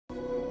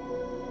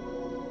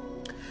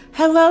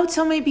Hello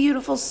to my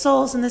beautiful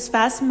souls in this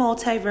vast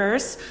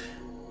multiverse.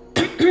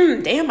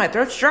 Damn, my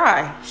throat's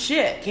dry.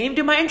 Shit, can't even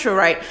do my intro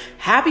right.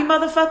 Happy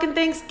motherfucking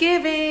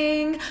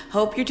Thanksgiving.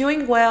 Hope you're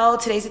doing well.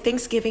 Today's a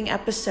Thanksgiving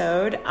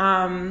episode.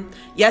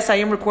 Yes, I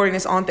am recording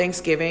this on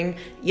Thanksgiving.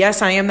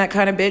 Yes, I am that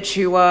kind of bitch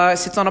who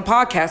sits on a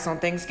podcast on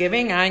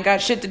Thanksgiving. I ain't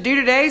got shit to do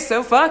today,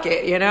 so fuck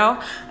it, you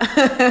know?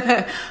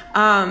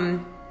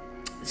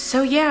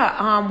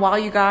 While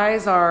you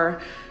guys are,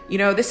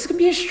 this is going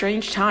to be a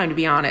strange time, to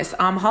be honest.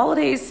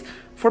 Holidays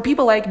for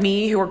people like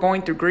me who are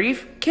going through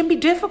grief can be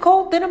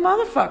difficult than a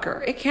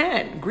motherfucker. It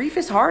can. Grief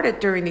is hard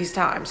during these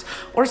times.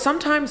 Or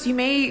sometimes you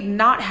may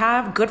not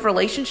have good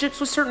relationships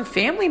with certain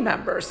family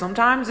members.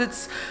 Sometimes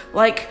it's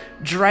like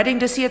dreading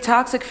to see a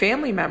toxic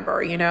family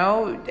member,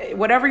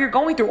 whatever you're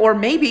going through. Or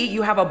maybe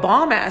you have a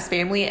bomb-ass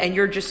family and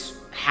you're just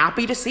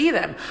happy to see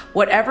them.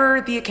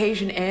 Whatever the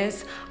occasion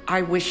is,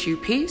 I wish you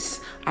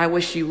peace, I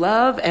wish you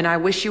love, and I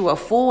wish you a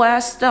full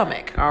ass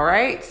stomach. All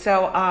right.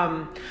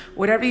 So,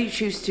 whatever you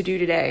choose to do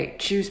today,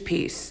 choose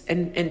peace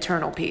and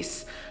internal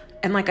peace.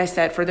 And like I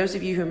said, for those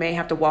of you who may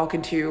have to walk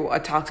into a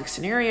toxic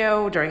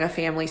scenario during a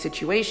family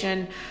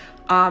situation,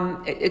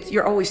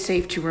 you're always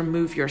safe to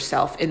remove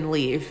yourself and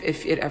leave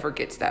if it ever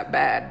gets that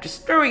bad.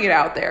 Just throwing it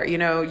out there.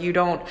 You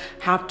don't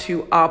have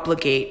to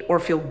obligate or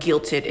feel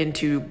guilted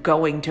into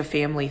going to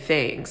family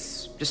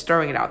things. Just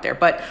throwing it out there.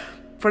 But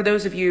for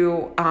those of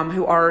you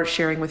who are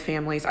sharing with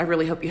families, I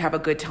really hope you have a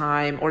good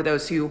time, or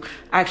those who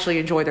actually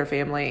enjoy their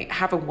family,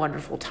 have a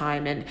wonderful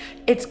time. And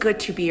it's good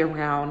to be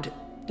around,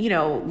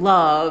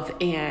 love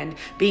and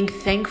being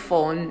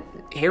thankful. And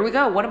here we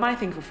go. What am I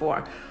thankful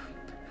for?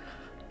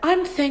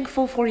 I'm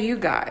thankful for you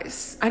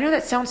guys. I know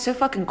that sounds so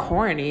fucking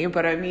corny,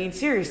 but I mean,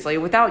 seriously,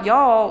 without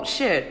y'all,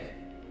 shit,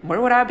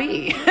 where would I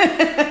be?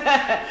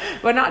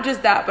 But not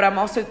just that, but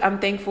I'm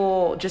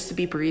thankful just to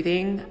be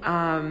breathing.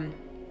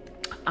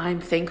 I'm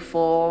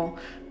thankful.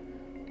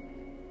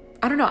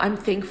 I'm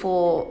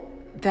thankful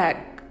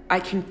that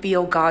I can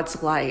feel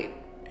God's light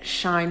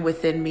shine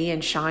within me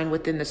and shine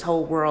within this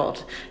whole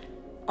world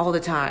all the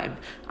time.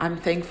 I'm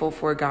thankful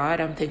for God.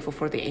 I'm thankful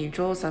for the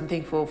angels. I'm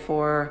thankful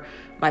for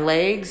my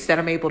legs, that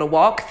I'm able to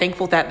walk.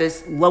 Thankful that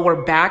this lower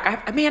back,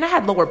 I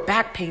had lower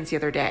back pains the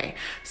other day.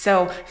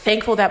 So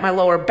thankful that my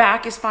lower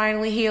back is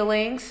finally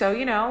healing. So,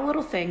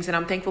 little things. And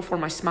I'm thankful for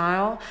my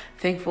smile.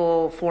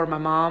 Thankful for my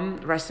mom.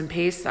 Rest in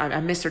peace. I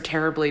miss her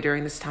terribly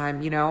during this time.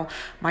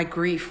 My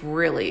grief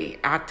really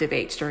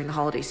activates during the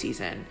holiday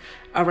season.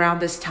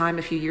 Around this time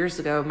a few years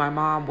ago, my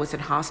mom was in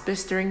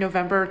hospice during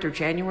November through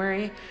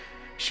January.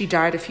 She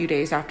died a few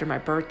days after my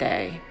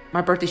birthday.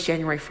 My birthday's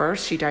January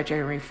 1st. She died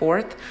January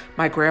 4th.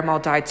 My grandma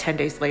died 10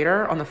 days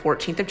later on the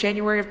 14th of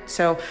January.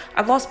 So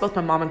I've lost both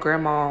my mom and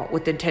grandma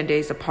within 10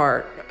 days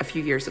apart a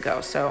few years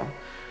ago. So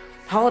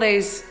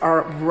holidays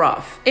are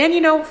rough.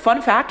 And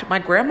fun fact, my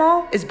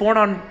grandma is born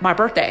on my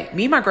birthday.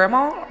 Me and my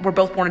grandma were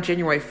both born on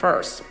January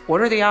 1st.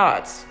 What are the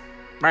odds?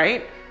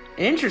 Right?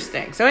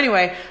 Interesting. So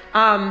anyway,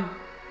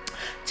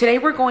 today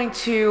we're going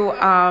to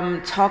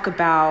talk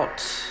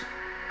about...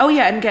 Oh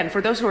yeah, and again,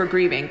 for those who are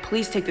grieving,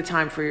 please take the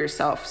time for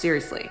yourself,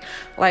 seriously.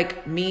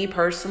 Like me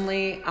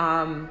personally,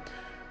 I'm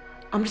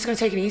just going to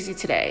take it easy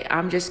today.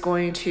 I'm just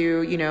going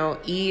to,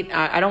 eat.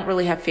 I don't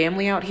really have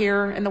family out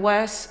here in the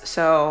West,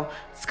 so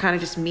it's kind of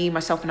just me,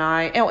 myself, and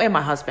I, and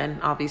my husband,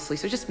 obviously.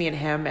 So just me and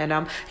him,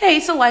 and hey,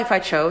 it's a life I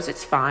chose.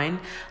 It's fine.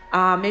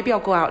 Maybe I'll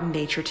go out in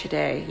nature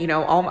today. A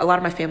lot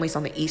of my family's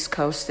on the East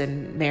Coast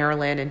in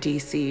Maryland and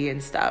DC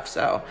and stuff,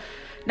 so...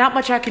 Not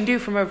much I can do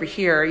from over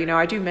here.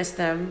 I do miss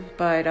them,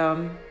 but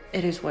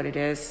it is what it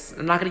is.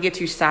 I'm not going to get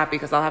too sappy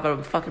because I'll have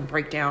a fucking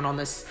breakdown on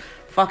this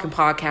fucking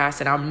podcast,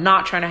 and I'm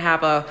not trying to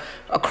have a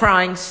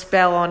crying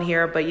spell on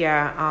here. But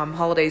yeah,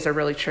 holidays are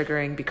really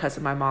triggering because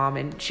of my mom,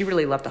 and she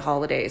really loved the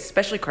holidays,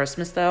 especially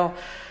Christmas though.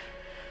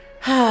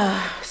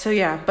 So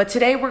yeah, but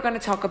today we're going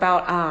to talk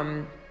about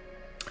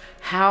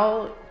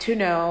how to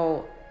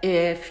know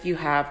if you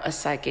have a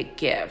psychic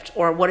gift,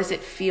 or what does it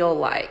feel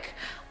like.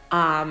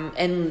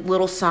 And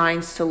little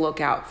signs to look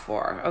out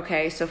for.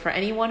 Okay. So for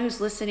anyone who's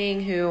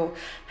listening who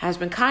has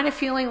been kind of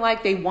feeling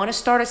like they want to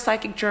start a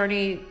psychic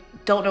journey,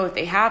 don't know if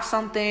they have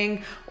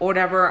something or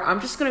whatever,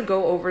 I'm just going to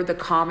go over the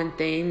common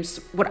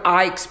themes, what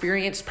I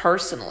experienced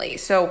personally.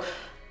 So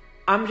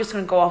I'm just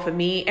going to go off of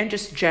me and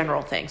just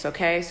general things.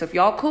 Okay. So if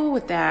y'all cool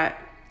with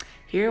that,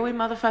 here we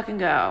motherfucking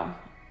go.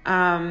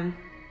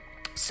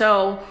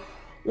 So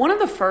one of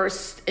the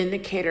first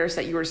indicators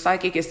that you are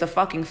psychic is the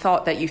fucking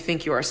thought that you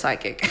think you are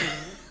psychic.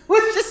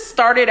 Let's just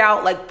start it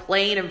out like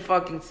plain and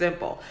fucking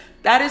simple.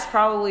 That is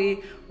probably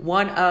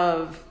one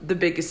of the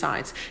biggest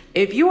signs.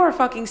 If you are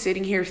fucking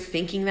sitting here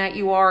thinking that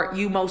you are,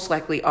 you most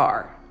likely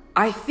are.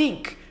 I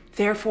think,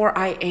 therefore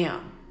I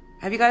am.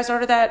 Have you guys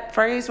heard of that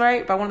phrase,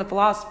 right? By one of the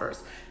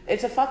philosophers.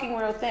 It's a fucking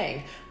real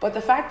thing. But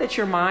the fact that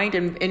your mind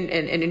and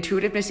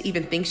intuitiveness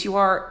even thinks you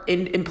are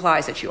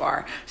implies that you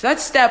are. So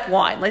that's step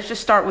one. Let's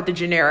just start with the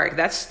generic.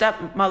 That's step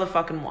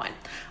motherfucking one.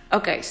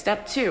 Okay,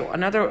 step two,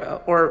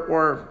 another,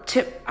 or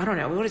tip, I don't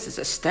know, what is this,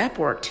 a step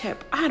or a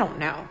tip? I don't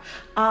know.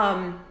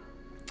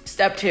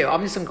 Step two,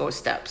 I'm just gonna go with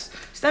steps.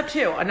 Step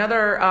 2,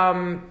 another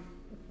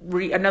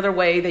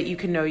way that you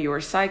can know you are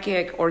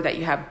psychic or that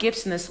you have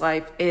gifts in this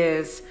life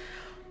is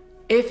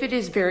if it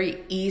is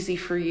very easy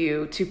for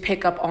you to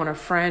pick up on a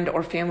friend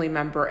or family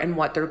member and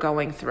what they're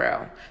going through.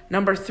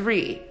 Number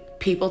 3,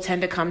 people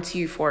tend to come to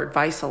you for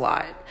advice a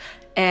lot.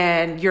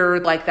 And you're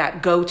like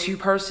that go-to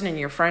person in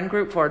your friend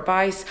group for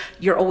advice.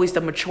 You're always the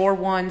mature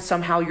one.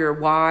 Somehow you're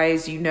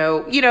wise. You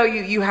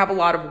have a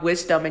lot of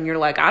wisdom, and you're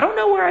like, I don't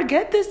know where I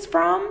get this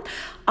from.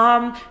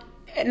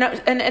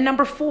 And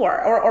number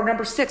 4 or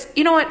number 6,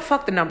 you know what?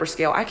 Fuck the number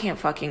scale. I can't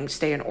fucking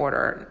stay in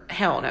order.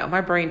 Hell no.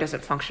 My brain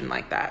doesn't function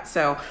like that.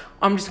 So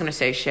I'm just going to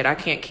say shit. I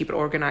can't keep it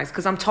organized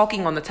because I'm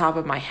talking on the top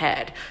of my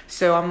head.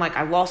 So I'm like,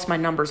 I lost my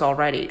numbers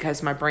already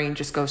because my brain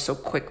just goes so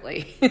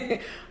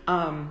quickly.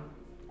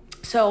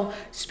 So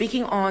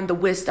speaking on the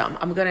wisdom,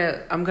 I'm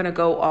gonna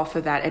go off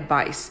of that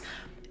advice.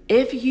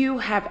 If you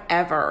have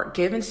ever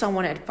given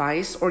someone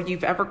advice or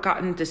you've ever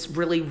gotten this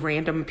really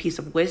random piece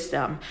of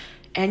wisdom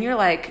and you're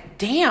like,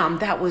 damn,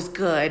 that was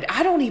good.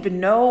 I don't even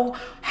know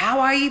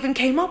how I even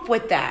came up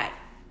with that.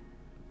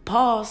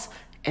 Pause.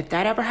 If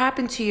that ever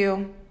happened to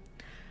you,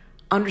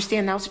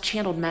 understand that was a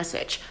channeled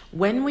message.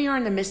 When we are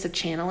in the midst of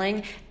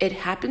channeling, it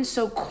happens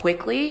so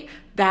quickly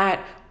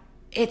that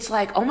it's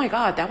like, oh my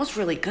God, that was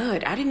really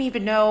good. I didn't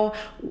even know.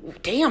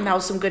 Damn, that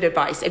was some good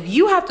advice. If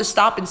you have to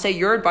stop and say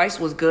your advice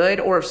was good,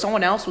 or if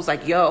someone else was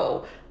like,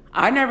 yo,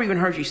 I never even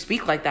heard you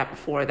speak like that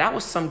before. That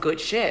was some good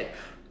shit.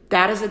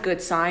 That is a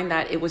good sign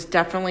that it was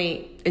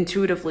definitely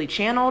intuitively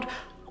channeled,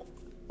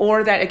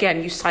 or that,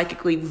 again, you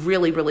psychically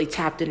really, really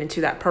tapped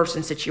into that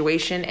person's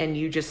situation and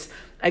you just,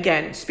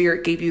 again,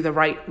 spirit gave you the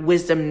right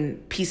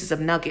wisdom pieces of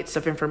nuggets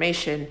of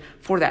information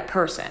for that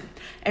person.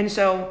 And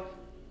so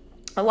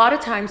a lot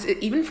of times,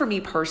 even for me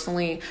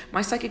personally,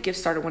 my psychic gift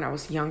started when I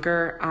was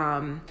younger.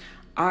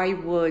 I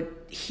would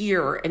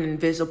hear an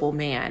invisible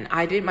man.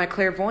 My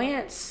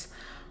clairvoyance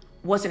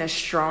wasn't as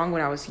strong when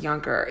I was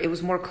younger. It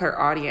was more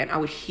clairaudient. I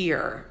would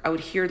hear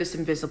this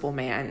invisible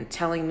man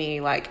telling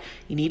me like,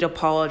 you need to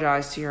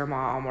apologize to your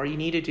mom or you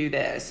need to do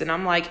this. And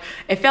I'm like,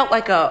 it felt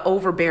like a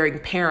overbearing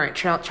parent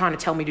trying to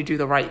tell me to do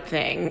the right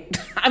thing.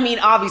 I mean,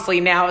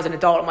 obviously now as an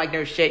adult, I'm like,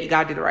 no shit, you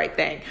gotta do the right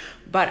thing.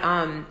 But,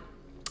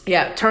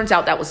 yeah, it turns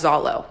out that was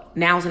Zalo.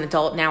 Now as an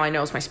adult, now I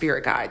know it's my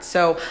spirit guides.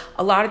 So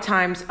a lot of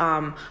times,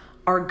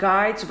 our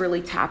guides really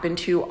tap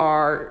into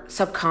our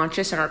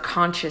subconscious and our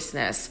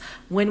consciousness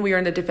when we are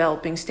in the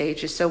developing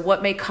stages. So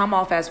what may come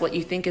off as what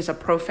you think is a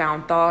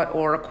profound thought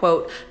or a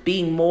quote,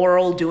 being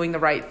moral, doing the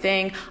right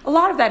thing, a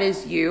lot of that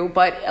is you,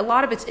 but a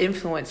lot of it's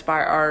influenced by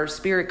our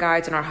spirit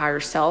guides and our higher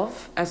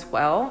self as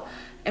well.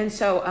 And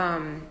so,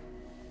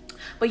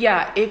 but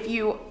yeah, if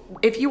you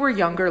were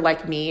younger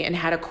like me and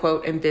had a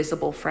quote,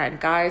 invisible friend,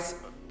 guys,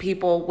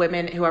 people,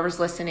 women, whoever's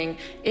listening,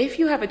 if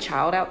you have a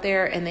child out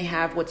there and they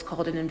have what's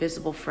called an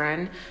invisible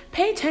friend,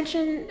 pay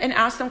attention and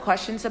ask them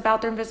questions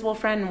about their invisible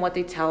friend and what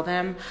they tell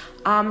them.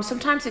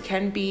 Sometimes it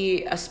can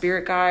be a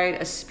spirit guide,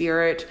 a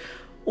spirit,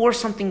 or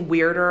something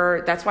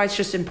weirder. That's why it's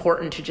just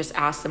important to just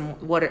ask them,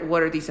 what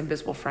are these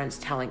invisible friends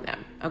telling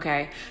them?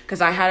 Okay.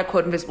 Cause I had a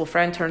quote, invisible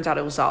friend, turns out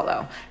it was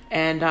Zalo.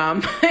 And,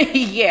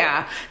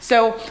 yeah.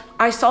 So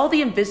I saw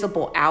the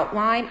invisible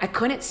outline. I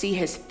couldn't see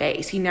his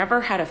face. He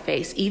never had a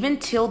face, even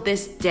till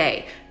this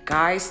day,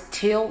 guys,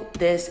 till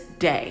this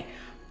day.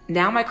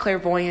 Now my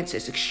clairvoyance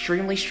is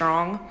extremely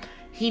strong.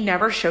 He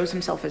never shows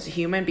himself as a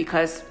human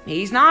because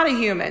he's not a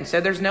human. So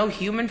there's no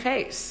human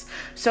face.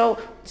 So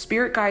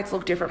spirit guides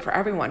look different for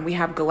everyone. We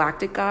have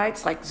galactic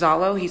guides like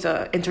Zalo. He's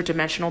an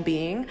interdimensional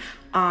being.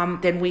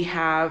 Then we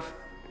have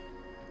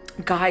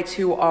guides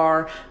who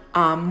are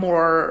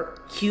more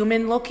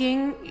human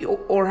looking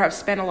or have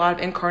spent a lot of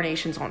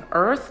incarnations on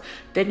Earth.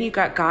 Then you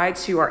got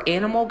guides who are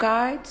animal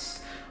guides.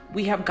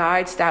 We have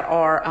guides that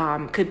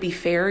are, could be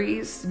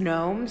fairies,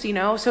 gnomes,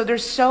 so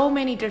there's so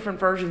many different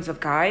versions of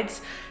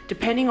guides.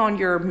 Depending on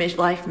your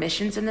life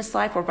missions in this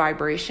life or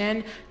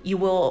vibration, you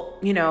will,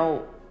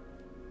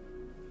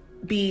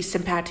 be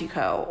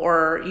simpatico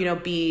or,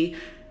 be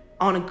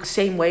on a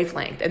same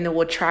wavelength, and they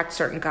will attract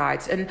certain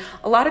guides. And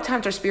a lot of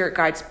times our spirit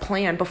guides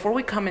plan before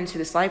we come into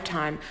this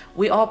lifetime,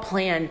 we all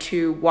plan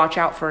to watch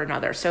out for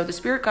another. So the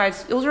spirit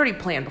guides, it was already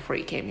planned before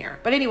you came here.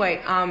 But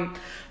anyway,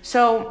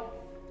 so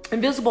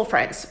invisible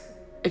friends,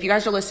 if you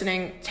guys are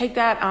listening, take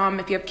that.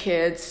 If you have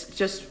kids,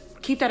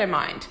 just keep that in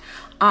mind.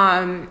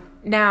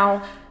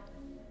 Now,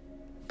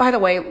 by the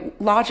way,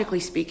 logically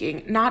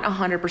speaking, not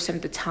 100%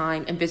 of the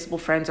time, invisible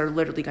friends are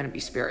literally going to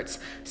be spirits.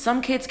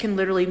 Some kids can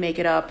literally make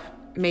it up,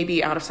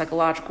 maybe out of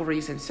psychological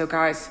reasons. So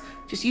guys,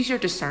 just use your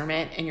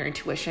discernment and your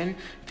intuition.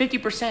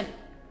 50%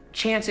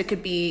 chance it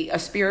could be a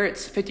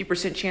spirit's,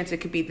 50% chance it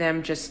could be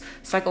them just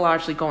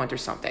psychologically going through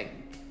something.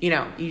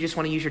 You just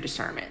want to use your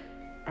discernment.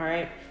 All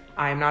right.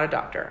 I am not a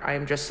doctor. I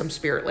am just some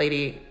spirit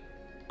lady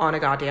on a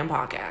goddamn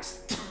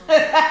podcast.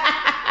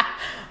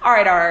 All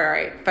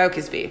right.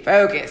 Focus, B.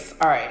 Focus.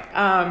 All right.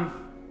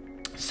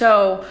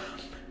 So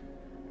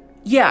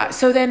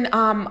then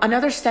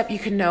another step you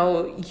can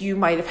know you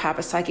might have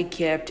a psychic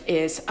gift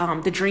is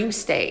the dream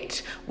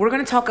state. We're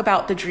going to talk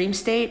about the dream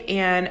state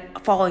and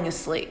falling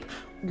asleep.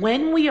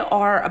 when we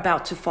are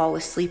about to fall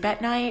asleep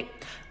at night,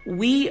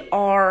 we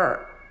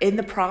are in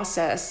the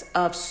process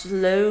of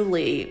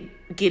slowly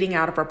getting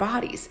out of our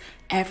bodies.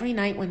 Every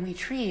night when we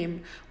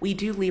dream, we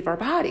do leave our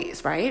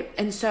bodies, right?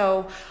 And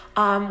so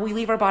we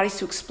leave our bodies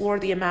to explore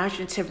the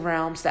imaginative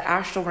realms, the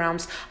astral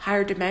realms,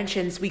 higher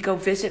dimensions. We go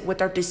visit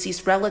with our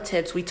deceased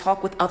relatives. We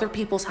talk with other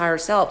people's higher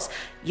selves.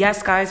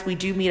 Yes, guys, we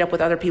do meet up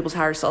with other people's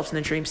higher selves in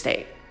the dream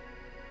state.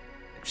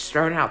 Just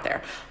throwing it out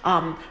there.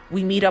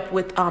 We meet up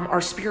with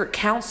our spirit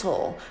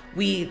council.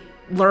 We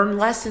learn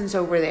lessons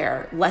over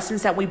there,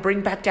 lessons that we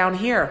bring back down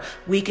here.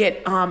 We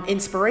get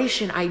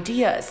inspiration,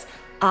 ideas.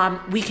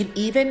 We can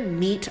even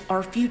meet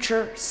our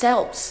future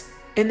selves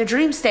in the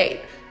dream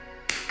state.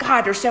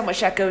 God, there's so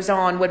much that goes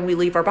on when we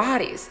leave our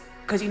bodies.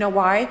 Because you know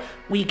why?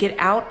 We get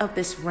out of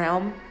this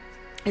realm,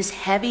 this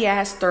heavy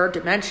ass third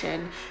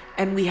dimension,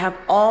 and we have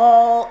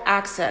all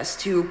access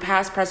to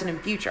past, present,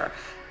 and future.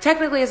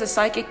 Technically, as a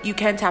psychic, you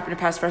can tap into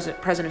past, present,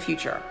 and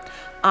future.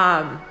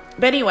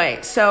 But anyway,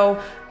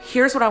 so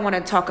here's what I want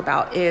to talk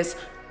about is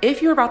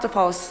if you're about to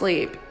fall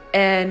asleep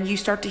and you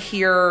start to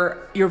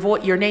hear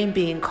your name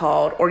being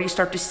called, or you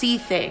start to see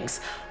things,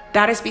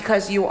 that is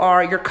because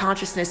your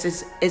consciousness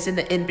is in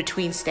the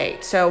in-between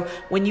state. So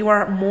when you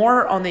are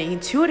more on the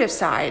intuitive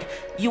side,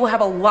 you will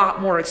have a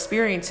lot more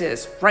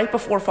experiences right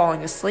before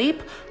falling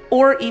asleep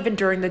or even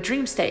during the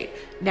dream state.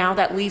 Now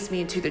that leads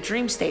me into the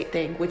dream state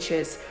thing, which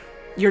is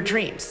your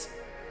dreams.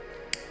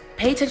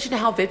 Pay attention to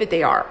how vivid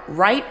they are.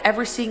 Write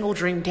every single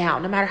dream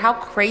down, no matter how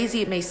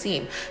crazy it may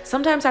seem.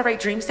 Sometimes I write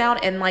dreams down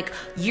and like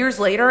years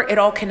later, it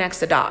all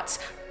connects the dots.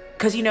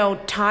 Because, you know,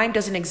 time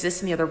doesn't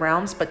exist in the other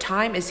realms, but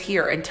time is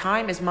here, and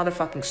time is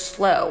motherfucking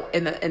slow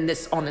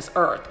on this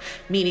earth.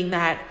 Meaning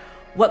that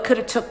what could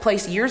have took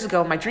place years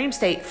ago in my dream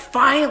state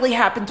finally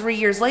happened 3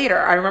 years later.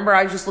 I remember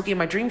I was just looking at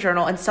my dream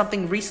journal and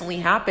something recently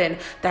happened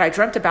that I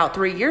dreamt about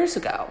 3 years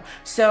ago.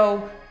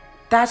 So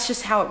that's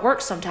just how it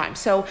works sometimes.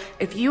 So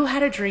if you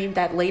had a dream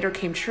that later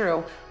came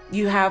true,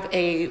 you have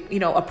a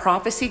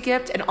prophecy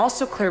gift, and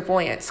also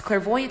clairvoyance.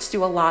 Clairvoyants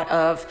do a lot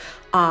of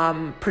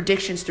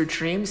predictions through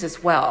dreams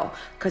as well,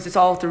 because it's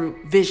all through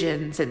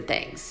visions and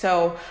things.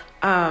 So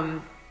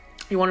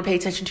you want to pay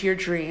attention to your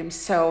dreams.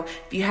 So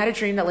if you had a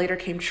dream that later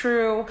came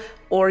true,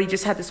 or you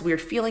just had this weird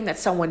feeling that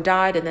someone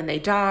died and then they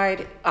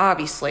died,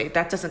 obviously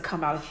that doesn't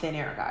come out of thin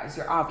air, guys.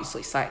 You're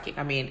obviously psychic.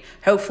 I mean,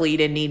 hopefully you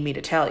didn't need me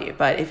to tell you,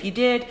 but if you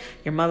did,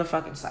 you're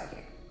motherfucking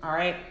psychic. All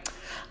right.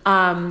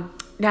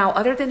 Now,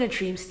 other than the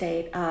dream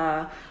state,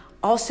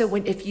 also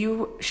if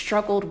you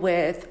struggled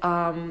with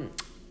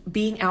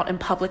being out in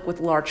public with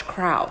large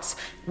crowds,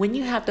 when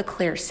you have the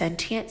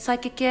clairsentient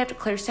psychic gift,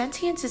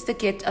 clairsentience is the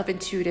gift of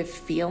intuitive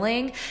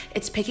feeling.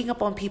 It's picking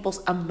up on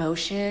people's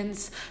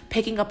emotions,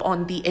 picking up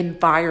on the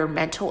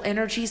environmental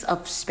energies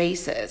of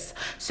spaces.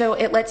 So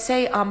let's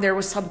say there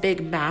was some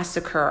big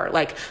massacre,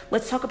 like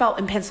let's talk about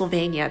in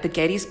Pennsylvania, the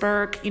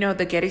Gettysburg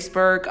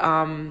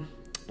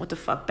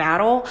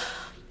battle.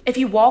 If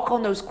you walk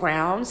on those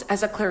grounds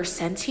as a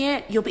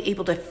clairsentient, you'll be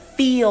able to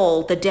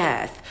feel the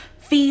death,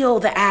 feel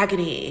the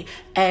agony.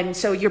 And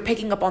so you're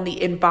picking up on the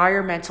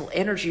environmental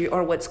energy,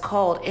 or what's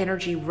called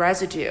energy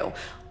residue.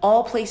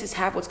 All places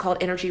have what's called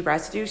energy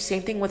residue.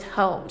 Same thing with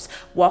homes.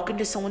 Walk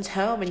into someone's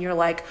home and you're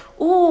like,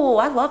 ooh,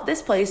 I love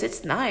this place.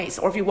 It's nice.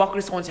 Or if you walk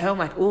into someone's home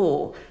like,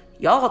 ooh,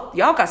 y'all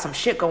got some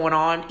shit going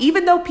on,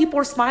 even though people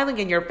are smiling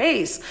in your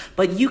face,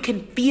 but you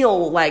can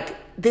feel like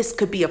this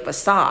could be a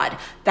facade.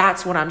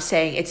 That's what I'm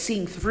saying. It's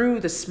seeing through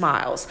the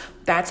smiles.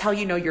 That's how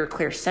you know you're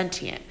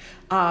clairsentient.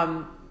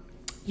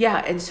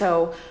 And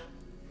so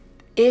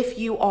if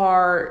you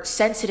are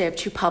sensitive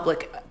to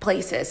public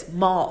places,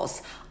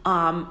 malls,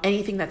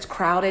 anything that's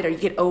crowded, or you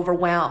get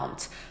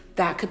overwhelmed,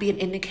 that could be an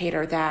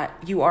indicator that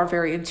you are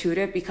very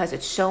intuitive, because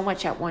it's so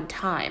much at one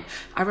time.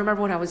 I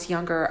remember when I was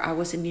younger, I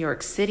was in New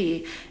York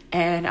City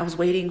and I was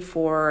waiting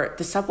for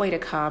the subway to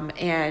come,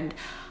 and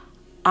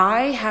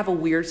I have a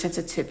weird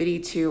sensitivity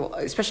to,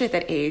 especially at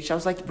that age, I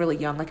was like really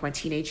young, like my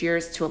teenage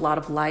years, to a lot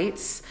of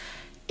lights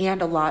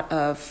and a lot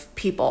of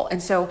people.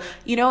 And so,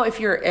 if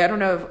you're, I don't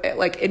know,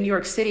 like in New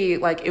York City,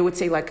 like it would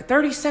say like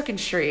 32nd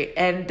Street,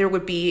 and it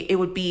would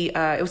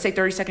say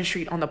 32nd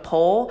Street on the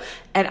pole.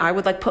 And I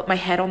would like put my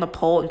head on the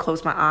pole and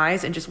close my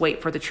eyes and just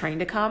wait for the train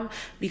to come,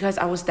 because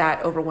I was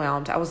that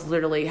overwhelmed. I was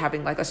literally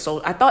having like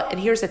and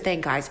here's the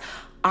thing, guys,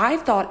 I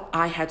thought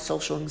I had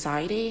social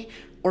anxiety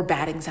or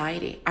bad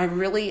anxiety.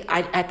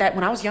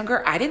 When I was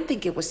younger, I didn't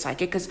think it was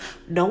psychic, because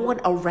no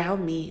one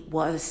around me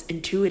was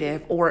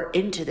intuitive or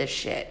into this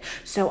shit.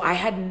 So I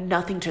had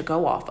nothing to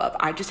go off of.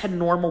 I just had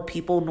normal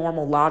people,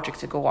 normal logic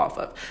to go off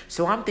of.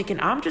 So I'm thinking,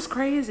 I'm just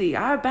crazy.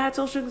 I have bad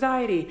social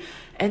anxiety.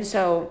 And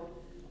so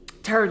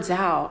turns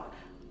out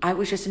I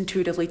was just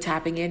intuitively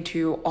tapping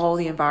into all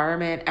the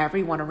environment,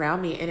 everyone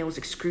around me, and it was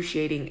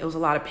excruciating. It was a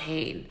lot of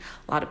pain.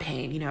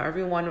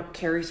 Everyone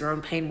carries their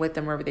own pain with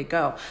them wherever they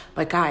go.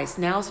 But guys,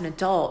 now as an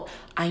adult,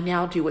 I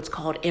now do what's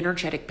called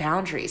energetic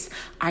boundaries.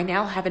 I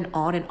now have an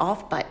on and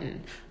off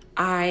button.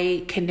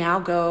 I can now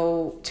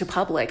go to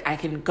public. I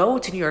can go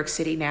to New York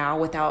City now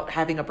without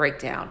having a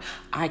breakdown.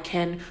 I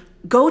can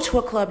go to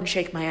a club and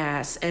shake my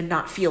ass and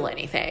not feel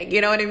anything.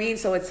 You know what I mean?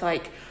 So it's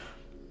like,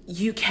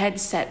 you can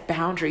set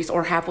boundaries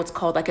or have what's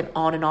called like an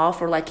on and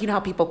off, or like, you know how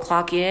people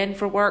clock in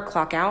for work,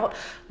 clock out.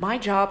 My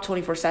job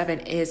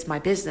 24/7 is my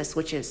business,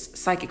 which is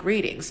psychic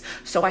readings.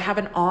 So I have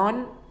an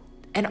on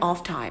and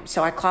off time.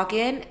 So I clock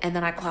in and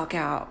then I clock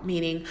out,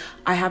 meaning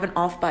I have an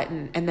off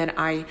button. And then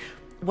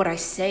what I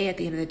say at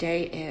the end of the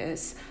day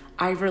is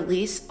I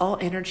release all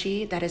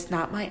energy that is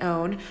not my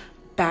own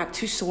back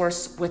to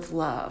source with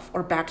love,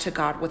 or back to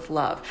God with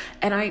love.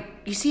 And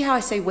you see how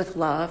I say with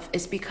love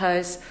is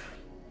because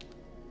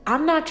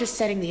I'm not just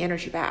sending the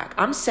energy back.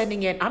 I'm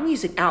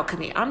using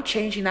alchemy. I'm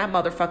changing that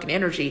motherfucking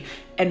energy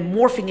and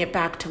morphing it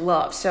back to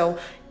love. So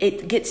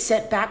it gets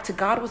sent back to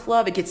God with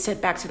love. It gets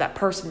sent back to that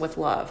person with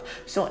love.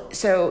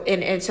 So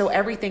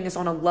everything is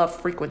on a love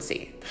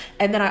frequency.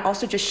 And then I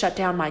also just shut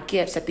down my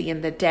gifts at the end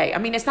of the day. I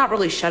mean, it's not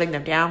really shutting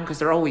them down because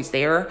they're always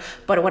there.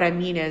 But what I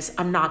mean is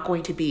I'm not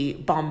going to be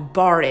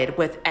bombarded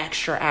with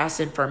extra ass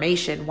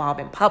information while I'm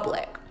in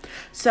public.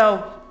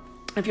 So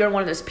if you're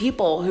one of those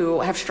people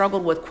who have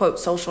struggled with, quote,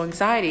 social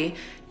anxiety,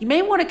 you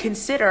may want to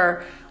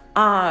consider,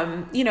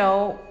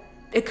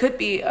 it could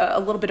be a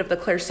little bit of the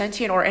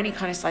clairsentient or any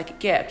kind of psychic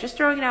gift. Just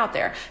throwing it out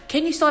there.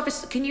 Can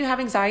you have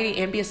anxiety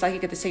and be a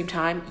psychic at the same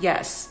time?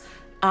 Yes.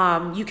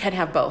 You can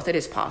have both. It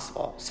is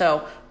possible.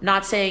 So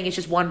not saying it's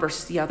just one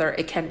versus the other.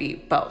 It can be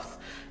both.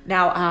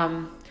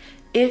 Now,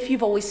 if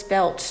you've always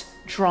felt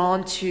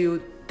drawn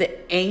to the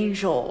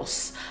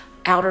angels,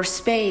 outer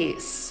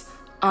space,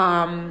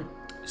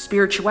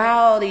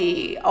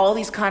 spirituality, all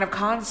these kind of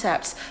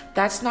concepts,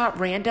 that's not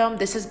random.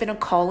 This has been a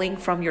calling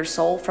from your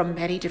soul from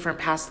many different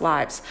past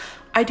lives.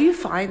 I do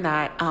find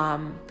that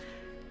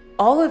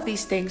all of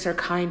these things are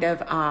kind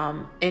of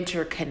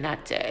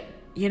interconnected.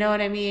 You know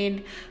what I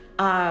mean?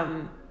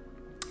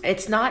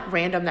 It's not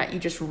random that you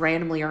just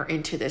randomly are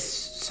into this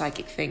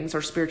psychic things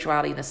or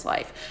spirituality in this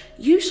life.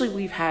 Usually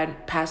we've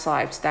had past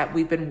lives that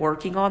we've been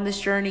working on this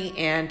journey.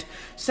 And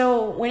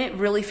so when it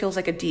really feels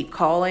like a deep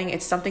calling,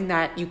 it's something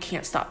that you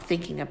can't stop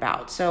thinking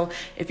about. So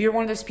if you're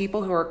one of those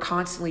people who are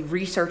constantly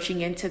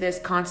researching into this,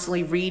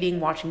 constantly reading,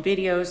 watching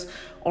videos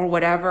or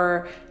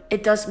whatever,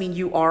 it does mean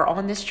you are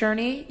on this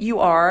journey.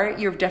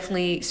 You're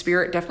definitely,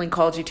 spirit definitely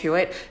called you to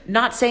it.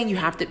 Not saying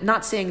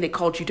they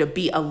called you to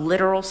be a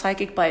literal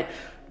psychic, but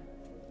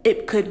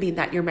it could mean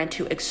that you're meant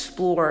to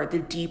explore the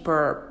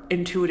deeper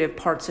intuitive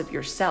parts of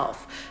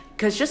yourself.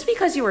 Because just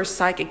because you are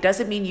psychic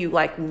doesn't mean you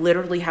like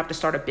literally have to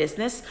start a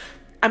business.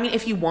 I mean,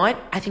 if you want,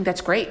 I think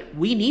that's great.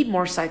 We need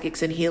more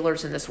psychics and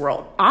healers in this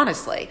world.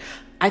 Honestly,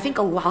 I think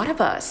a lot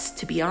of us,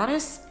 to be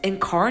honest,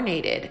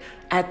 incarnated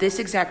at this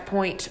exact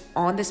point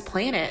on this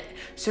planet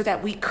so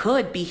that we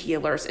could be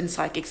healers and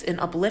psychics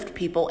and uplift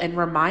people and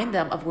remind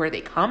them of where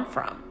they come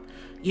from.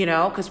 You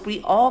know, because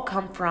we all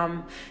come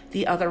from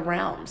the other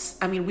realms.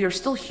 I mean, we are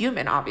still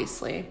human,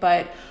 obviously,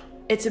 but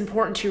it's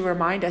important to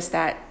remind us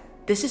that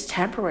this is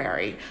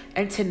temporary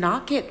and to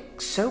not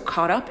get so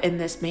caught up in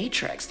this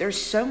matrix. There's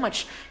so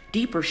much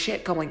deeper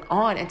shit going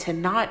on, and to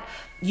not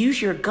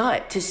use your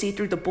gut to see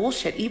through the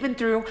bullshit, even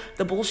through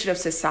the bullshit of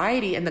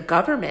society and the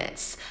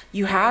governments.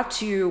 You have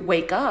to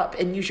wake up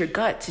and use your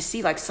gut to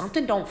see like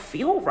something don't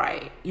feel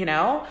right, you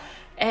know?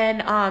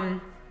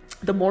 And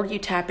the more you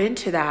tap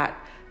into that,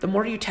 the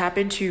more you tap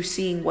into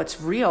seeing what's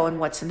real and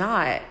what's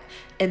not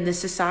in this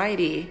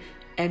society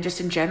and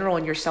just in general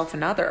in yourself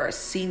and others,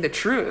 seeing the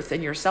truth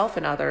in yourself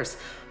and others,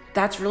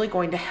 that's really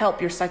going to help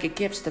your psychic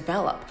gifts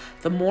develop.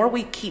 The more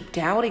we keep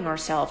doubting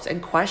ourselves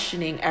and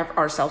questioning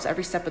ourselves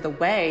every step of the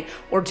way,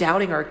 or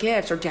doubting our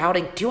gifts, or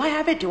doubting, do I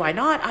have it? Do I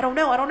not? I don't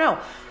know.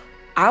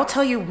 I'll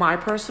tell you, my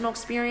personal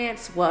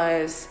experience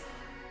was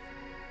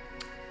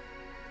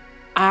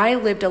I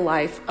lived a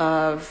life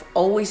of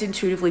always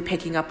intuitively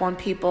picking up on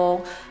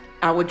people.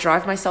 I would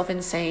drive myself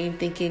insane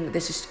thinking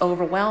this is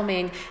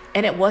overwhelming.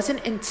 And it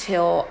wasn't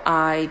until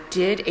I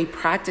did a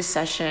practice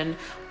session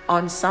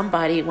on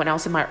somebody when I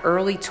was in my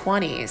early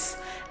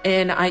 20s.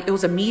 And it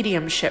was a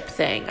mediumship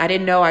thing. I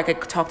didn't know I could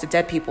talk to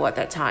dead people at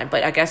that time.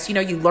 But I guess, you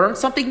learn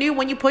something new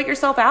when you put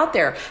yourself out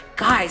there.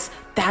 Guys,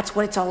 that's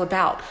what it's all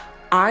about.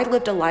 I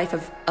lived a life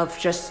of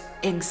just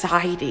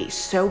anxiety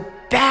so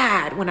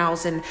bad when I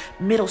was in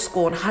middle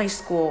school and high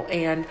school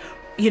and,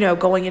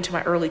 going into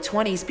my early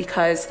 20s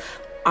because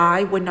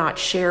I would not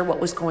share what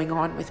was going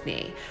on with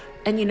me.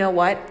 And you know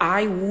what?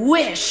 I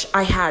wish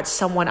I had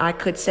someone I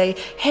could say,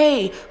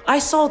 hey, I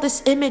saw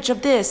this image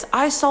of this.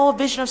 I saw a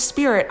vision of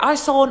spirit. I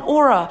saw an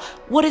aura.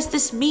 What does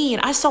this mean?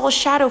 I saw a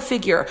shadow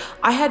figure.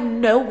 I had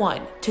no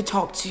one to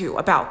talk to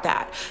about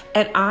that.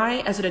 And I,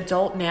 as an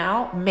adult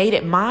now, made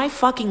it my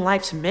fucking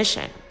life's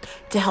mission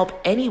to help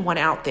anyone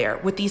out there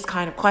with these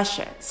kind of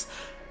questions,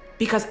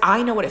 because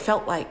I know what it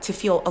felt like to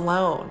feel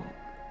alone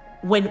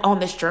when on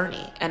this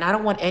journey, and I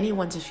don't want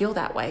anyone to feel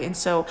that way. And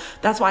so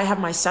that's why I have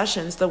my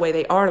sessions the way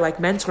they are, like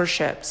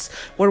mentorships,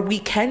 where we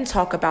can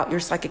talk about your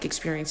psychic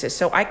experiences.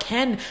 So I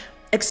can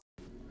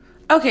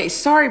okay,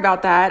 sorry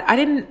about that.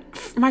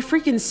 My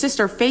freaking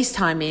sister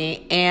FaceTimed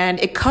me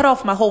and it cut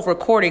off my whole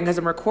recording because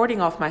I'm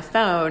recording off my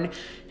phone.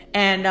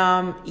 And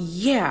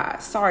yeah,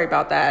 sorry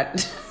about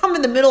that. I'm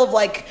in the middle of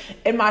like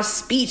in my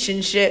speech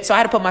and shit. So I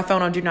had to put my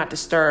phone on do not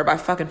disturb. I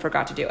fucking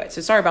forgot to do it.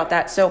 So sorry about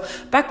that. So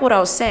back what I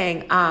was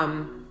saying,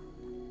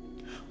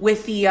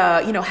 with the,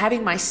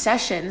 having my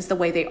sessions the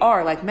way they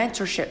are, like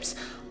mentorships,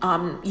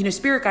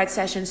 spirit guide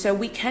sessions. So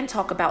we can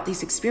talk about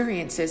these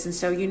experiences. And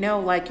so,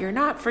 like you're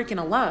not freaking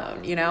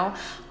alone,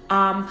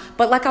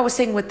 but like I was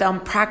saying with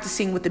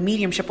practicing with the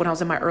mediumship when I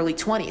was in my early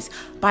 20s,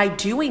 by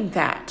doing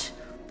that,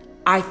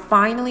 I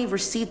finally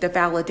received the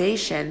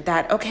validation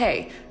that,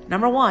 okay,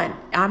 number one,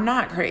 I'm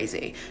not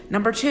crazy.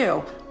 Number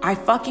two, I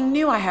fucking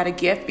knew I had a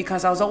gift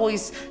because I was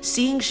always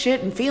seeing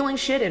shit and feeling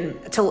shit. And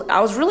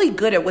I was really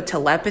good with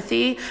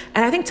telepathy.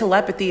 And I think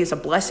telepathy is a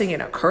blessing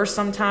and a curse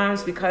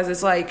sometimes, because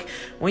it's like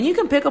when you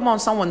can pick up on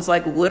someone's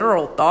like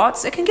literal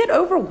thoughts, it can get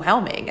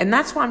overwhelming. And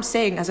that's why I'm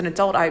saying as an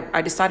adult,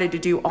 I decided to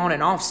do on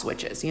and off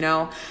switches,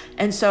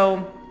 And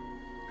so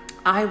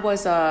I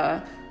was,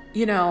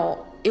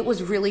 it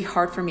was really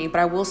hard for me, but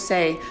I will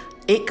say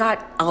it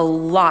got a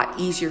lot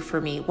easier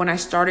for me when I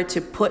started to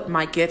put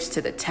my gifts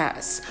to the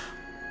test.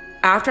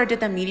 After I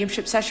did that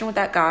mediumship session with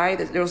that guy,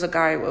 there was a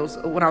guy,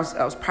 when I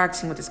was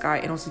practicing with this guy,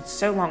 and it was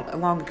so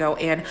long ago,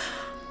 and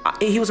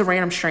he was a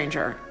random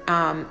stranger.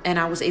 And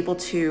I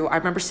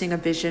remember seeing a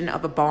vision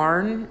of a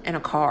barn and a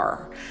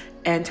car.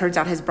 And turns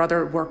out his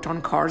brother worked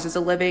on cars as a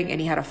living and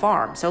he had a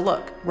farm. So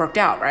look, worked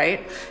out,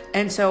 right?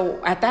 And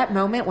so at that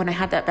moment, when I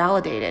had that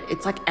validated,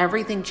 it's like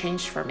everything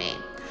changed for me.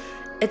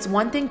 It's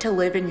one thing to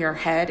live in your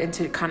head and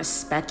to kind of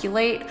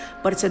speculate,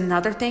 but it's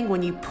another thing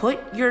when you put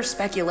your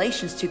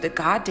speculations to the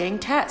goddamn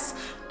test.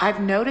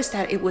 I've noticed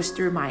that it was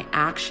through my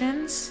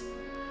actions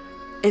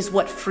is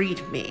what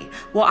freed me.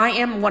 Well, I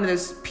am one of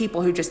those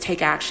people who just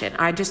take action.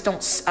 I just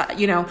don't,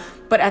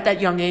 but at that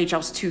young age, I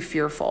was too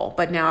fearful.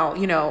 But now,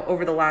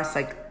 over the last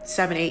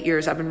 7-8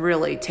 years, I've been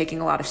really taking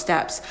a lot of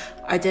steps.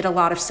 I did a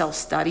lot of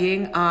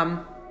self-studying.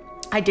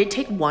 I did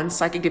take one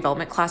psychic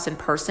development class in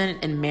person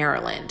in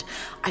Maryland.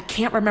 I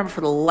can't remember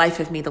for the life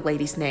of me the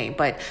lady's name,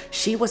 but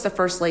she was the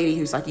first lady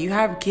who's like, you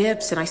have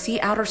gifts and I see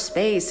outer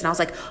space. And I was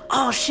like,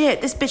 oh shit,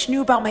 this bitch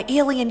knew about my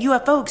alien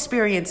UFO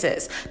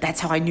experiences.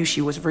 That's how I knew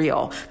she was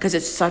real, because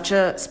it's such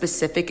a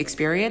specific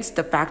experience.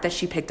 The fact that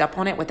she picked up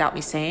on it without me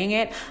saying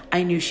it,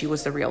 I knew she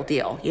was the real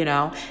deal,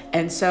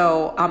 And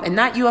so, and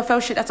that UFO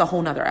shit, that's a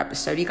whole nother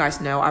episode. You guys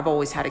know I've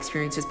always had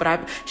experiences,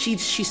 but she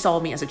saw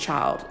me as a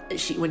child.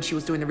 When she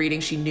was doing the reading,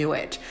 she knew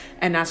it.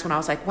 And that's when I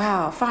was like,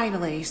 wow,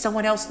 finally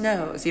someone else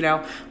knows,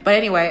 But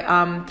anyway,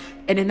 and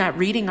in that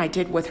reading I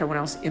did with her when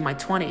I was in my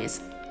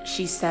 20s,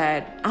 she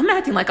said, I'm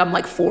acting like I'm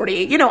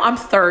 40, I'm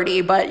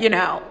 30, but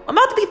I'm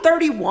about to be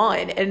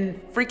 31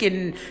 in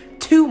freaking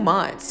 2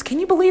 months.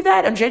 Can you believe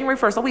that? On January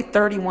 1st, I'll be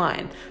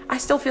 31. I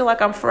still feel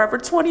like I'm forever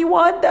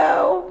 21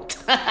 though.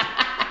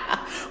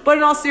 But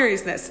in all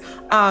seriousness,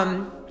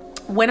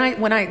 when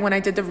I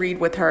did the read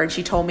with her and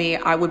she told me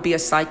I would be a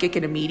psychic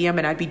and a medium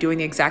and I'd be doing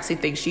the exact same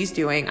thing she's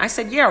doing, I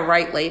said, yeah,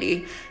 right,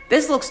 lady.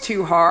 This looks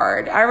too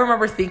hard. I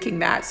remember thinking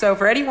that. So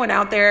for anyone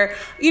out there,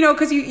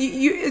 because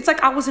it's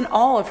like I was in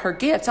awe of her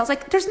gifts. I was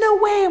like, there's no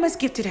way I'm as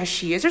gifted as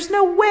she is. There's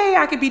no way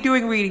I could be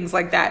doing readings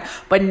like that.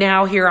 But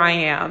now here I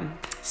am.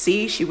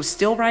 See, she was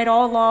still right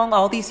all along,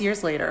 all these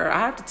years later. I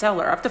have to tell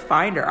her. I have to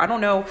find her. I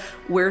don't know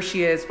where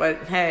she is,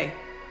 but hey,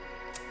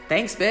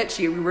 thanks, bitch.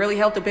 You really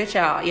helped a bitch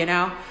out,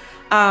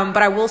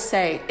 But I will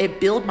say it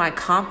built my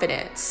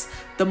confidence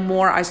the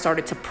more I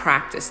started to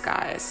practice,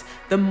 guys,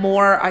 the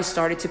more I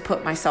started to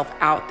put myself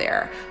out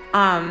there.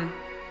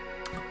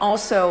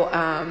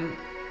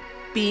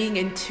 Being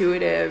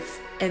intuitive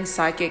and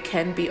psychic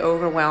can be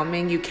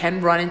overwhelming. You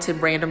can run into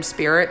random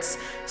spirits.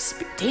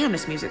 Damn,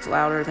 this music's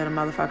louder than a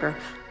motherfucker.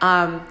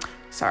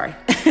 Sorry.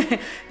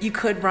 You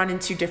could run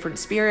into different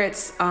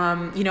spirits.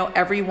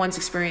 Everyone's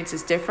experience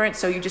is different.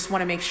 So you just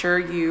want to make sure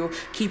you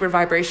keep your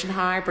vibration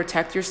high,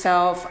 protect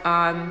yourself.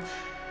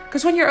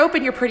 Because when you're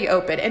open, you're pretty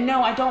open. And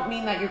no, I don't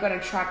mean that you're going to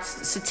attract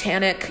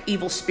satanic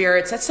evil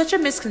spirits. That's such a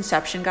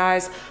misconception,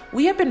 guys.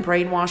 We have been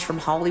brainwashed from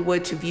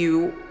Hollywood to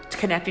view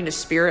connecting to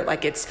spirit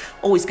like it's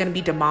always going to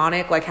be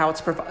demonic, like how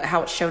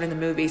it's shown in the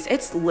movies.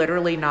 It's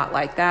literally not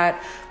like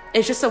that.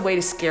 It's just a way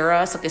to scare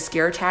us, like a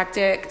scare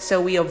tactic, so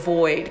we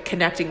avoid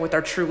connecting with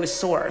our truest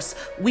source.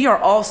 We are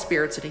all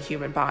spirits in a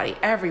human body.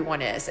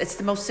 Everyone is. It's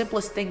the most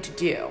simplest thing to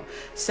do.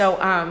 So,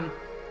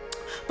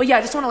 but yeah,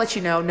 I just want to let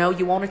you know, no,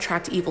 you won't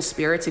attract evil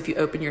spirits if you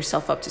open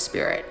yourself up to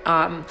spirit.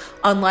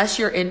 Unless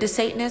you're into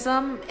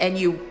Satanism and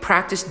you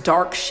practice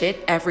dark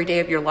shit every day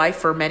of your life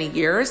for many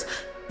years,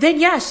 then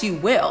yes, you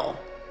will.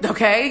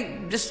 Okay?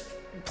 Just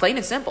plain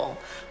and simple.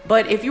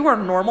 But if you are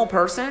a normal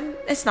person,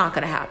 it's not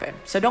going to happen.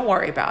 So don't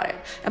worry about it.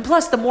 And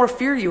plus, the more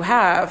fear you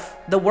have,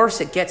 the worse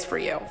it gets for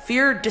you.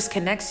 Fear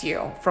disconnects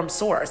you from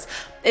source.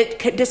 It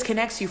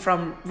disconnects you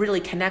from really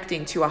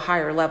connecting to a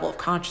higher level of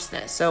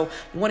consciousness. So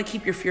you want to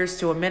keep your fears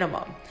to a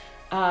minimum.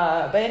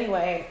 But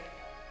anyway,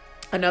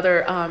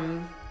 another,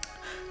 on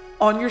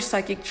your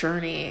psychic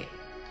journey,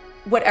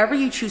 whatever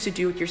you choose to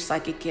do with your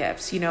psychic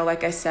gifts,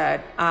 like I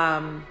said,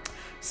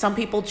 Some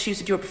people choose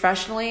to do it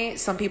professionally.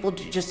 Some people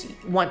just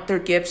want their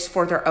gifts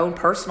for their own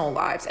personal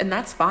lives. And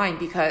that's fine,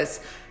 because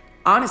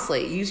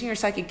honestly, using your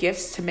psychic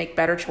gifts to make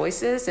better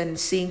choices and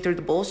seeing through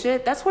the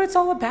bullshit, that's what it's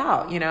all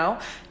about,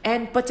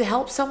 but to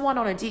help someone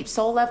on a deep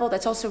soul level,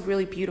 that's also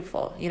really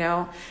beautiful.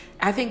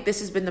 I think this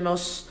has been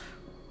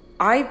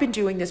I've been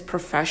doing this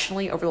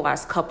professionally over the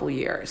last couple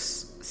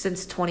years,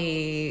 since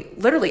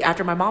literally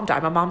after my mom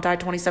died. My mom died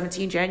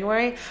 2017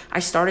 January. I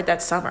started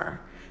that summer,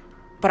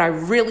 but I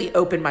really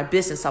opened my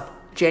business up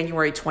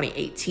January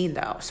 2018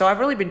 though. So I've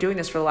really been doing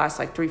this for the last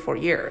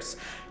 3-4 years,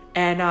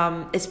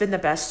 and it's been the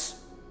best,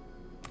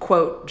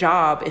 quote,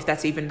 job, if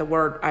that's even the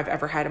word, I've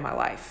ever had in my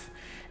life.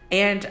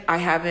 And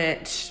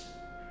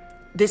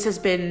this has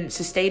been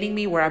sustaining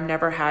me where I've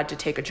never had to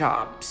take a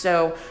job.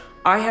 So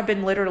I have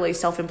been literally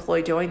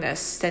self-employed doing this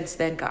since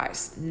then,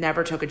 guys.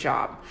 Never took a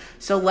job.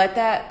 So let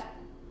that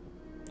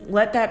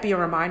be a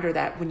reminder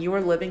that when you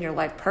are living your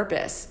life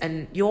purpose,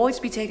 and you'll always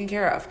be taken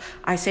care of.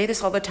 I say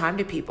this all the time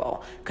to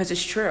people because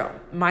it's true.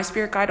 My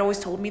spirit guide always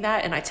told me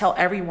that, and I tell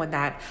everyone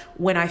that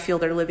when I feel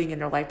they're living in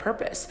their life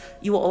purpose.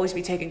 You will always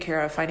be taken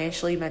care of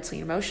financially, mentally,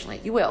 emotionally.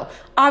 You will.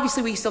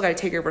 Obviously, we still got to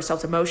take care of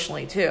ourselves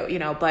emotionally too,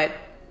 but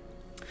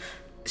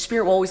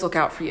spirit will always look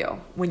out for you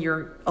when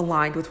you're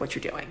aligned with what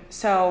you're doing.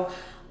 So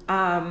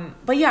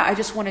but yeah, I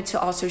just wanted to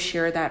also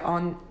share that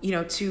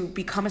to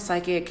become a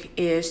psychic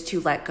is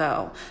to let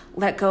go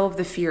of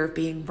the fear of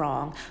being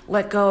wrong,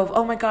 let go of,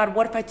 oh my God,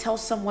 what if I tell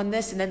someone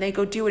this and then they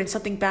go do it and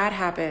something bad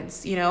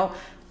happens,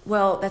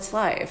 well, that's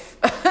life,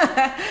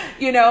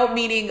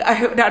 meaning,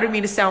 I don't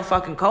mean to sound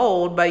fucking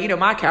cold, but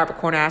my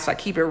Capricorn ass, I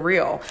keep it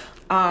real.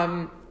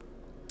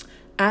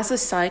 As a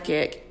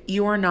psychic,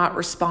 you are not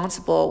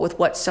responsible with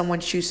what someone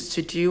chooses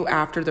to do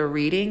after the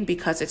reading,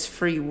 because it's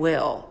free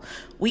will.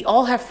 We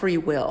all have free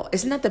will.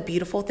 Isn't that the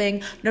beautiful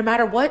thing? No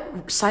matter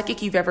what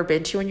psychic you've ever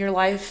been to in your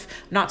life,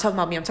 I'm not talking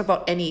about me, I'm talking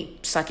about any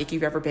psychic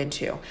you've ever been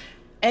to,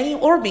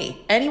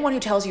 anyone who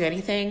tells you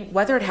anything,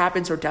 whether it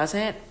happens or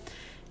doesn't,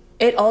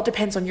 it all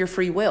depends on your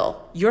free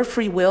will. Your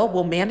free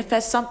will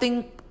manifest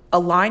something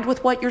aligned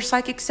with what your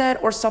psychic said,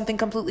 or something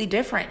completely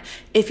different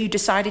if you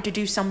decided to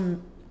do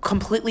some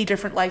completely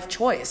different life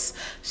choice.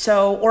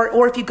 So,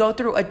 or if you go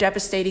through a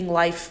devastating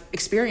life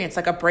experience,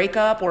 like a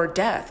breakup or a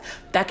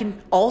death, that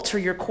can alter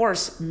your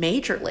course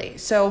majorly.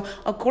 So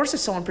of course, if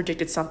someone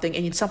predicted something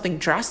and something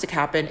drastic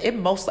happened, it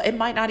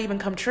might not even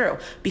come true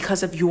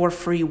because of your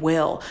free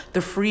will,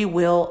 the free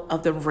will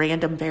of the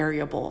random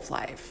variable of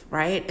life,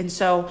 right? And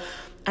so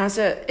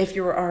if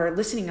you are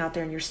listening out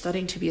there and you're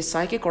studying to be a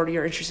psychic, or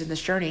you're interested in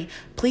this journey,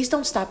 please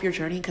don't stop your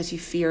journey because you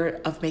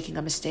fear of making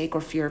a mistake or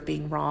fear of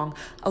being wrong.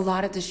 A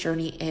lot of this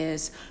journey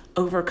is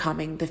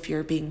overcoming the fear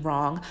of being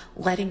wrong,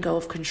 letting go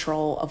of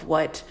control of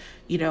what,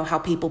 how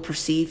people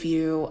perceive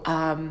you,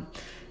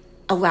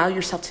 allow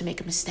yourself to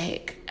make a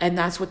mistake. And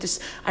that's what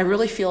I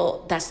really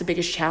feel that's the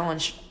biggest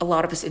challenge a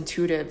lot of us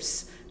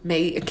intuitives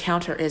may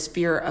encounter, is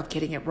fear of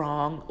getting it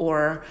wrong,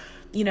 or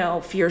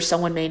fear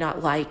someone may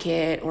not like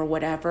it or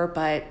whatever,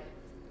 but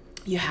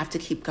you have to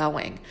keep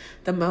going.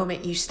 The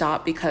moment you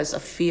stop because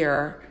of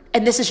fear,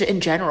 and this is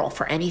in general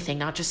for anything,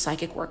 not just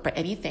psychic work, but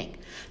anything,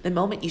 the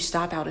moment you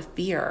stop out of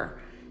fear,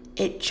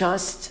 it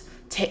just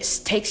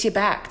takes you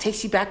back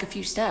a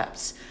few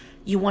steps.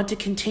 You want to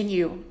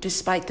continue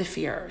despite the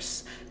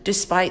fears,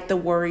 despite the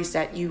worries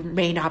that you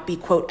may not be,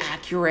 quote,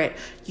 accurate.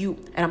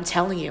 And I'm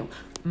telling you,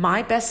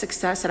 my best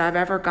success that I've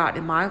ever gotten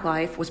in my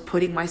life was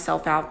putting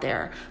myself out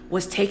there,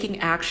 was taking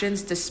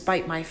actions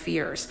despite my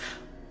fears.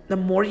 The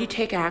more you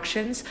take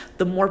actions,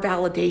 the more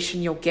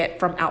validation you'll get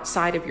from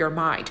outside of your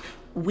mind.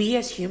 We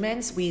as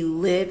humans, we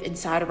live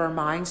inside of our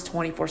minds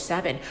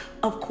 24/7.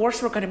 Of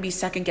course, we're going to be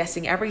second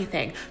guessing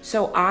everything.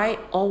 So I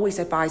always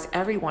advise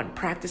everyone,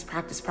 practice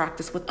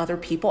with other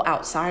people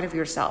outside of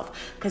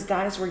yourself, because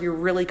that is where you're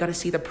really going to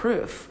see the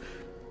proof.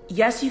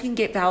 Yes, you can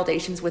get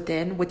validations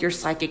within with your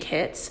psychic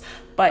hits,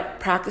 but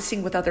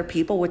practicing with other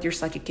people with your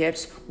psychic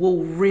gifts will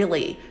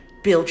really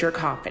build your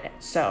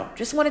confidence. So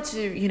just wanted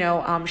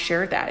to,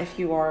 share that if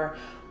you are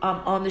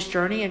on this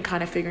journey and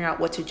kind of figuring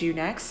out what to do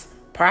next,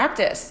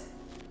 practice.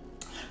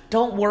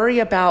 Don't worry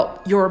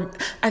about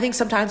I think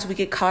sometimes we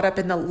get caught up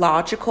in the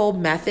logical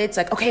methods,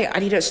 like, okay,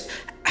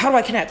 how do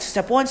I connect?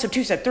 Step 1, step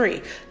 2, step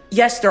 3.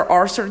 Yes, there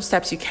are certain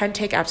steps you can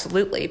take,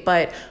 absolutely.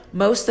 But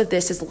most of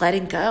this is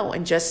letting go,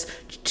 and just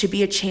to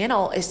be a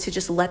channel is to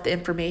just let the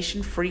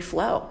information free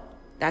flow.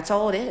 That's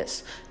all it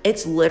is.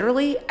 It's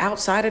literally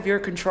outside of your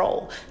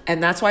control.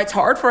 And that's why it's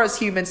hard for us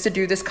humans to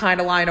do this kind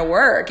of line of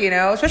work,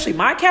 especially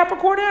my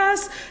Capricorn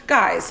ass.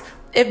 Guys,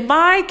 if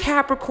my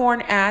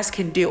Capricorn ass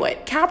can do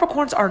it,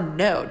 Capricorns are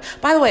known.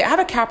 By the way, I have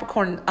a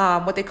Capricorn,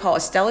 what they call a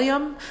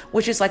stellium,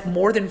 which is like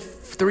more than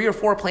 3 or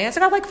 4 planets. I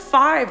got like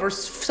 5 or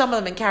some of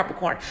them in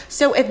Capricorn.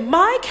 So if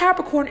my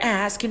Capricorn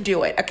ass can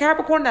do it, a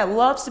Capricorn that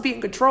loves to be in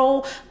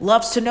control,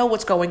 loves to know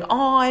what's going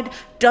on,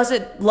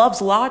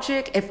 loves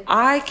logic. If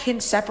I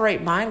can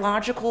separate my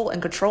logical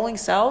and controlling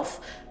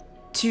self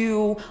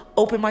to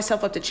open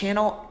myself up to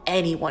channel,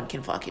 anyone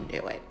can fucking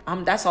do it.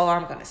 That's all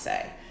I'm going to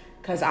say.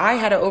 because I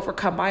had to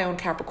overcome my own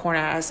Capricorn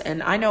ass,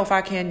 and I know if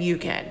I can, you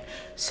can.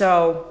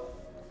 So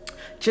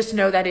just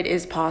know that it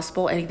is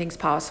possible. Anything's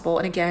possible.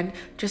 And again,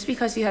 just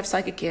because you have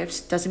psychic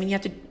gifts doesn't mean you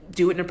have to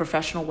do it in a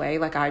professional way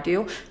like I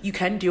do. You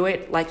can do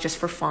it like just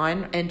for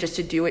fun and just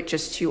to do it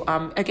just to,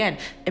 again,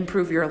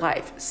 improve your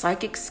life.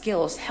 Psychic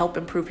skills help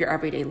improve your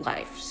everyday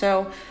life.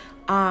 So,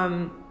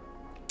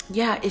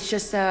 yeah, it's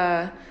just,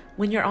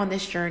 when you're on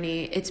this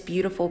journey, it's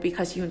beautiful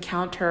because you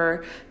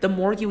encounter, the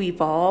more you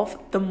evolve,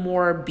 the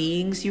more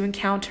beings you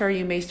encounter.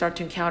 You may start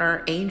to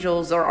encounter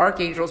angels or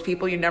archangels,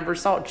 people you never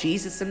saw,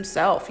 Jesus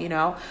himself, you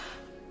know.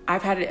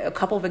 I've had a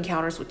couple of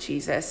encounters with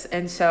Jesus.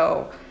 And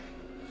so,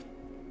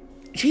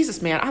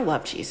 Jesus, man, I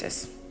love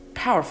Jesus.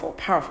 Powerful,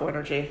 powerful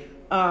energy.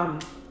 I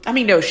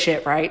mean, no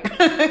shit, right?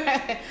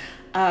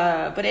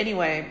 But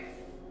anyway,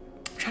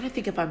 I'm trying to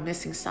think if I'm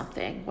missing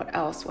something. What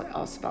else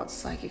about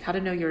psychic? How to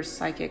know you're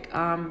psychic?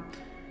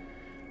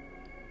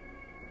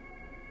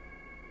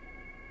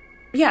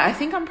 Yeah, I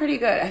think I'm pretty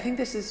good. I think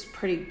this is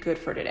pretty good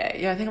for today.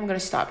 Yeah, I think I'm going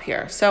to stop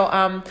here.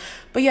 So,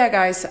 but yeah,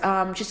 guys,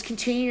 just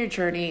continue your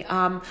journey.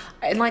 And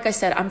like I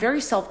said, I'm very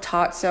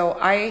self-taught. So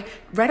I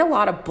read a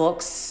lot of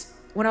books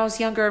when I was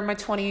younger in my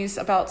 20s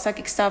about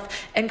psychic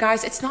stuff. And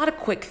guys, it's not a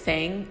quick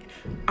thing.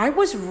 I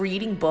was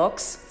reading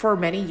books for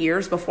many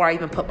years before I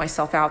even put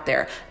myself out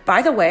there.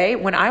 By the way,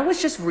 when I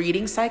was just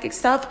reading psychic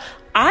stuff,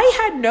 I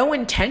had no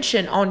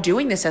intention on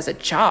doing this as a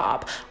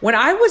job. When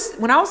I was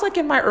like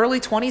in my early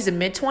 20s and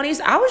mid 20s,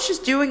 I was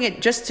just doing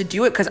it just to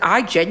do it because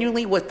I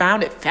genuinely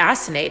found it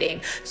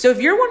fascinating. So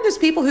if you're one of those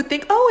people who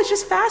think, oh, it's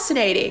just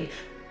fascinating,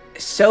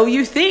 so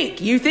you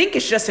think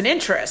it's just an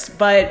interest.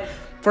 But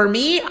for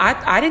me,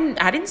 I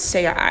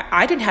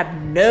didn't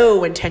have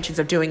no intentions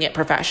of doing it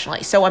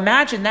professionally. So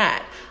imagine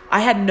that. I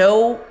had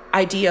no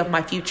idea of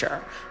my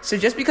future. So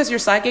just because you're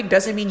psychic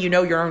doesn't mean you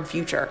know your own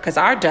future, because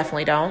I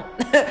definitely don't.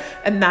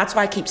 And that's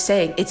why I keep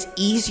saying it's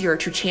easier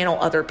to channel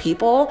other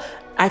people.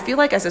 I feel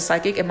like as a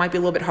psychic, it might be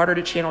a little bit harder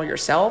to channel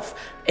yourself.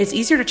 It's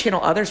easier to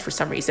channel others for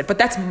some reason, but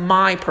that's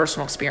my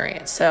personal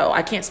experience. So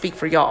I can't speak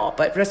for y'all,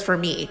 but just for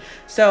me.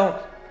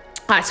 So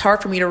it's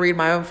hard for me to read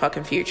my own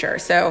fucking future.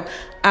 So,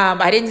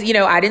 I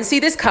didn't see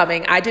this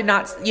coming. I did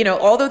not,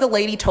 although the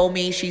lady told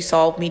me she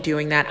saw me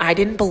doing that, I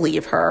didn't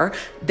believe her.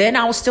 Then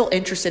I was still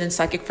interested in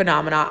psychic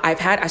phenomena.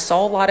 I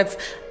saw a lot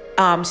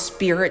of,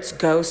 spirits,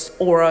 ghosts,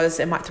 auras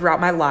throughout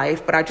my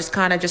life, but I just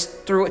kind of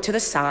threw it to the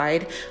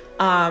side.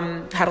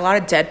 Had a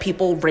lot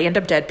of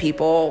random dead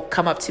people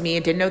come up to me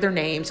and didn't know their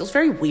names. It was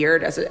very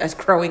weird as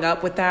growing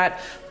up with that,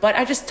 but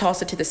I just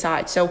tossed it to the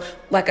side. So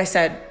like I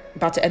said,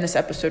 about to end this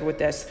episode with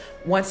this.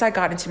 Once I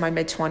got into my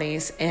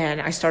mid-20s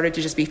and I started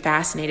to just be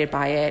fascinated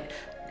by it,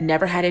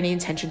 never had any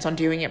intentions on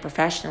doing it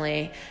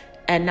professionally.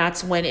 And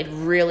that's when it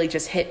really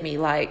just hit me,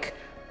 like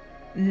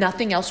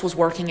nothing else was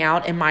working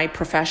out in my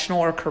professional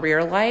or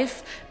career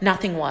life.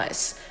 Nothing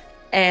was.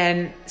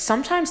 And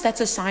sometimes that's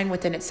a sign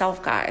within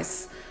itself,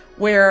 guys,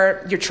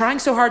 where you're trying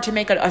so hard to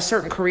make a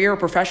certain career or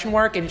profession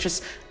work and it's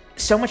just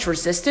so much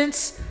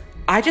resistance.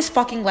 I just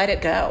fucking let it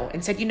go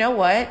and said, you know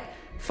what?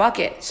 Fuck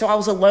it. So I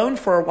was alone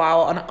for a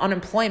while on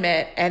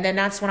unemployment. And then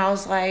that's when I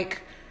was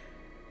like,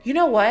 you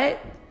know what?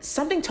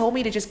 Something told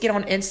me to just get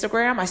on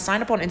Instagram. I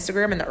signed up on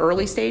Instagram in the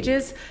early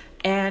stages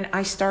and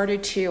I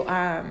started to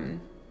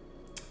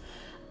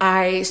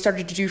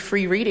do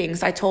free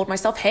readings. I told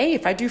myself, hey,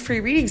 if I do free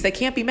readings, they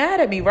can't be mad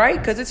at me, right?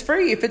 Because it's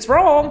free. If it's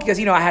wrong, because,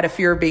 I had a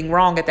fear of being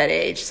wrong at that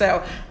age.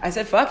 So I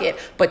said, fuck it.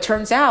 But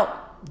turns out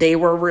they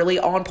were really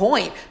on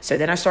point. So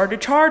then I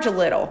started to charge a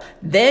little.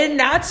 Then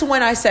that's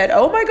when I said,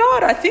 oh my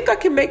God, I think I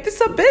can make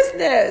this a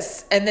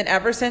business. And then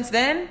ever since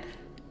then,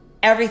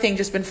 everything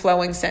just been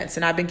flowing since.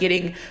 And I've been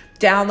getting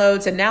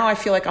downloads. And now I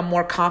feel like I'm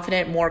more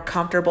confident, more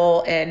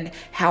comfortable in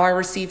how I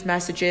receive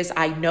messages.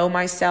 I know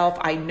myself.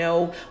 I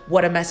know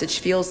what a message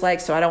feels like.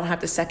 So I don't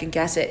have to second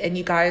guess it. And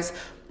you guys,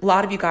 a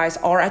lot of you guys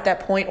are at that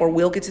point or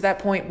will get to that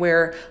point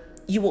where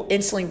you will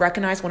instantly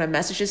recognize when a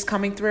message is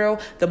coming through.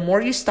 The more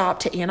you stop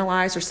to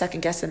analyze or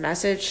second guess a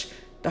message,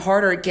 the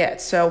harder it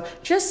gets. So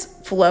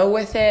just flow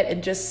with it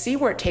and just see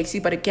where it takes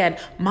you. But again,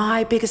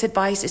 my biggest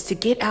advice is to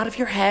get out of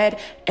your head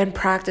and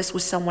practice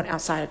with someone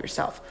outside of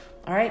yourself.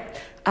 All right.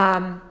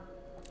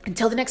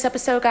 Until the next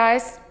episode,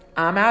 guys,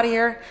 I'm out of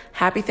here.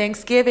 Happy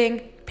Thanksgiving.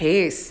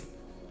 Peace.